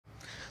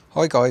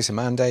Hi guys, I'm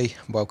Andy.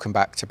 Welcome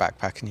back to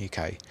Backpacking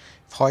UK.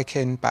 If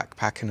hiking,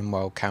 backpacking and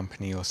wild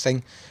camping are your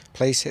thing,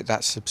 please hit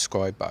that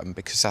subscribe button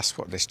because that's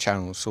what this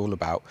channel is all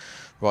about.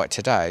 Right,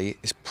 today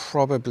is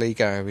probably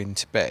going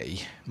to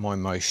be my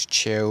most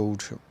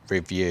chilled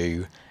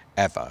review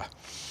ever.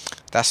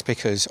 That's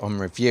because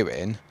I'm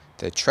reviewing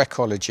the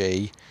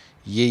Trekology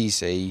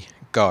YIZI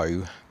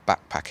GO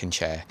backpacking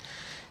chair.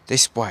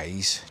 This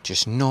weighs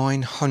just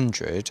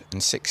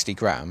 960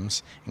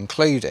 grams,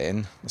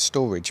 including the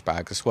storage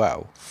bag as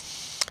well.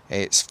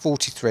 It's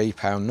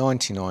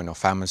 £43.99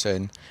 off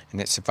Amazon and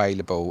it's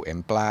available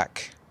in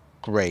black,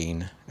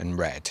 green and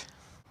red.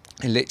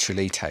 It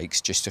literally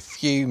takes just a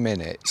few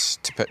minutes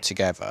to put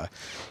together.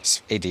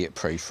 It's idiot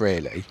proof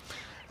really,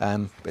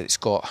 but it's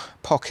got a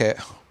pocket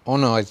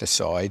on either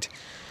side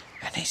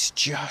and it's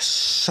just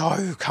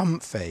so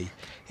comfy.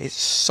 It's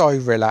so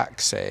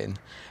relaxing,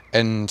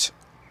 and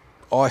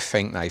I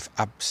think they've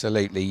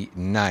absolutely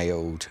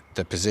nailed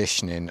the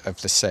positioning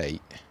of the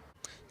seat.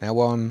 Now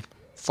I'm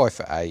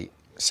 5'8",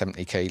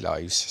 70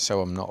 kilos,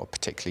 so I'm not a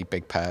particularly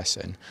big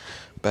person,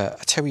 but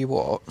I tell you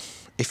what,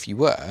 if you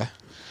were,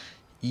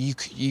 you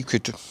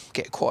could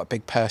get quite a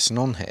big person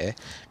on here.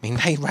 I mean,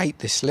 they rate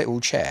this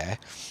little chair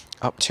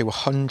up to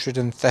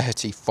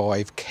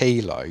 135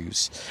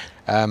 kilos.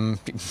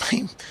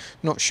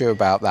 Not sure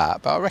about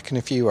that, but I reckon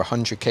if you were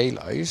 100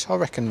 kilos, I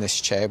reckon this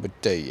chair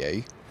would do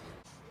you.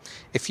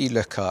 If you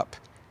look up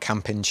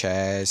camping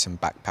chairs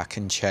and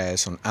backpacking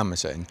chairs on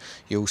Amazon,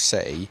 you'll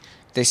see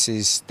this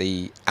is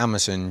the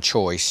Amazon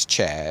Choice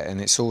chair,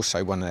 and it's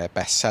also one of their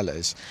best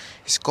sellers.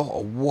 It's got a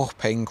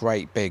whopping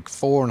great big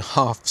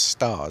 4.5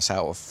 stars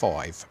out of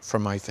 5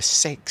 from over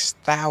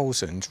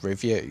 6,000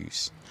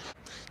 reviews.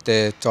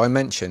 The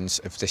dimensions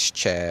of this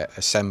chair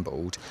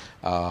assembled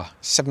are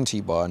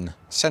 71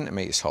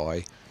 centimetres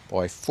high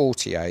by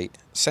 48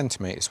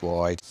 centimetres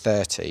wide,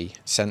 30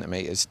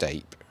 centimetres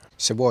deep.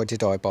 So why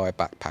did I buy a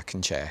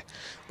backpacking chair?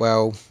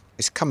 Well,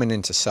 it's coming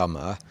into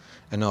summer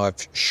and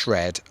I've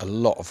shred a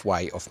lot of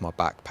weight off my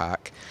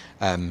backpack,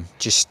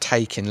 just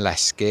taking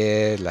less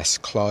gear, less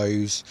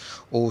clothes.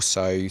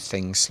 Also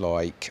things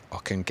like I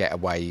can get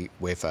away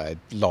with a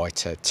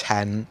lighter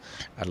tent,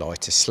 a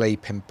lighter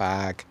sleeping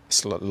bag,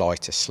 a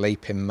lighter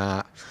sleeping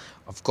mat.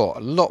 I've got a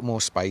lot more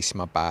space in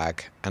my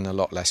bag and a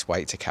lot less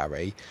weight to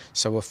carry,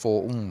 so I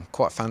thought,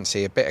 quite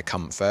fancy a bit of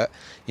comfort.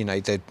 You know,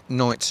 the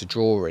nights are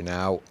drawing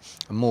out,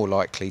 I'm more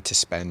likely to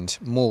spend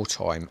more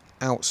time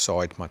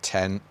outside my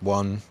tent.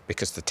 1,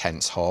 because the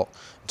tent's hot.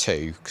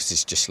 2, because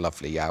it's just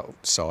lovely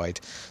outside.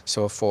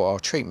 So I thought I'll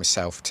treat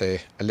myself to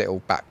a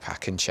little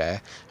backpacking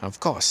chair, and I've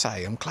got to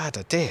say, I'm glad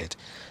I did.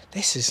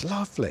 This is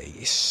lovely.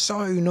 It's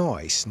so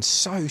nice and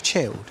so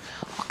chilled.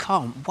 I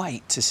can't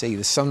wait to see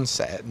the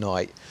sunset at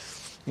night.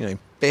 You know,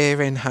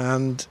 beer in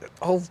hand,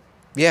 I'll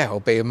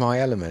be in my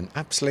element.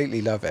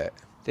 Absolutely love it.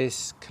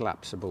 This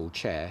collapsible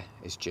chair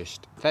is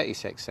just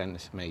 36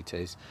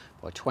 centimetres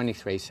by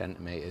 23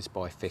 centimetres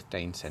by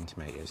 15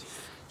 centimetres.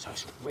 So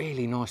it's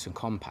really nice and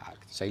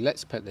compact. So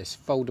let's put this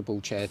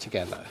foldable chair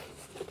together.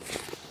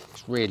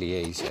 It's really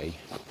easy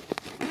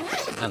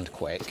and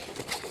quick.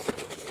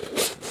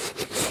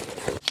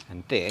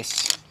 And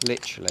this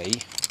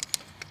literally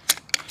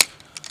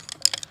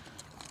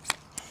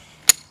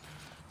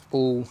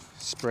all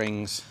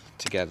springs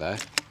together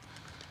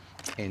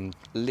in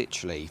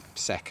literally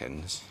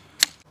seconds.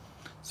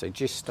 So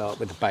just start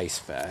with the base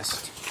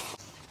first.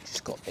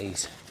 Just got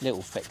these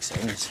little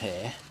fixings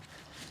here.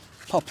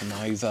 Pop them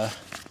over.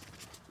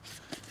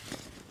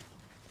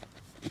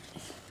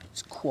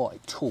 It's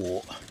quite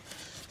taut,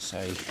 so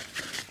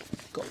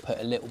got to put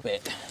a little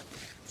bit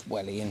of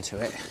welly into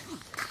it.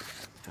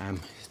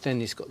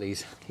 Then it's got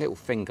these little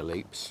finger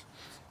loops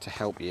to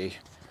help you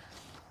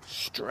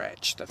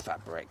stretch the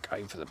fabric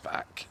over the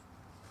back.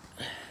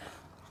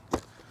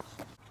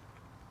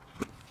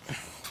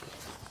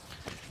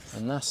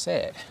 And that's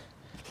it.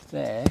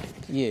 There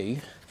you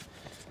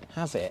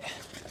have it.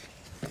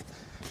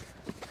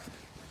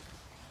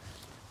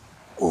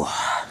 Ooh.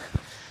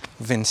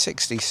 Within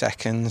 60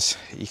 seconds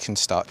you can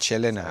start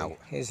chilling out.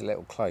 Here's a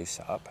little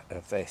close-up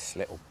of this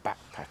little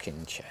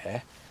backpacking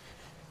chair.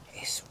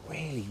 It's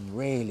really,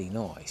 really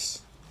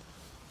nice.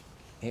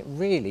 It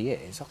really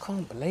is. I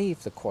can't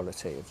believe the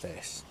quality of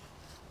this.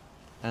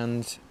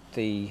 And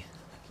the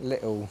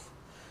little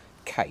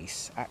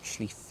case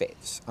actually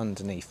fits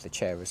underneath the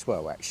chair as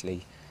well,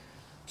 actually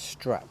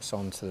straps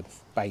onto the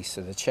base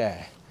of the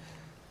chair.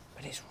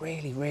 But it's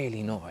really,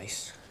 really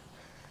nice.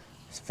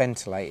 It's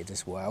ventilated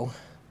as well.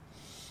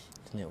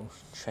 The little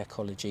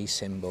Trekology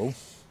symbol.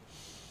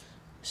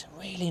 It's a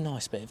really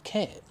nice bit of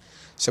kit.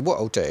 So what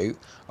I'll do,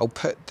 I'll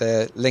put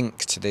the link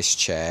to this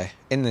chair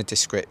in the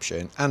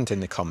description and in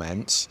the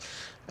comments,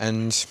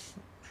 and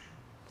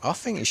I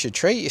think you should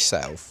treat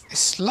yourself.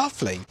 It's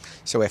lovely.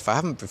 So if I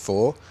haven't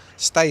before,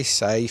 stay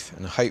safe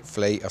and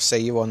hopefully I'll see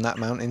you on that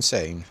mountain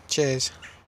soon. Cheers.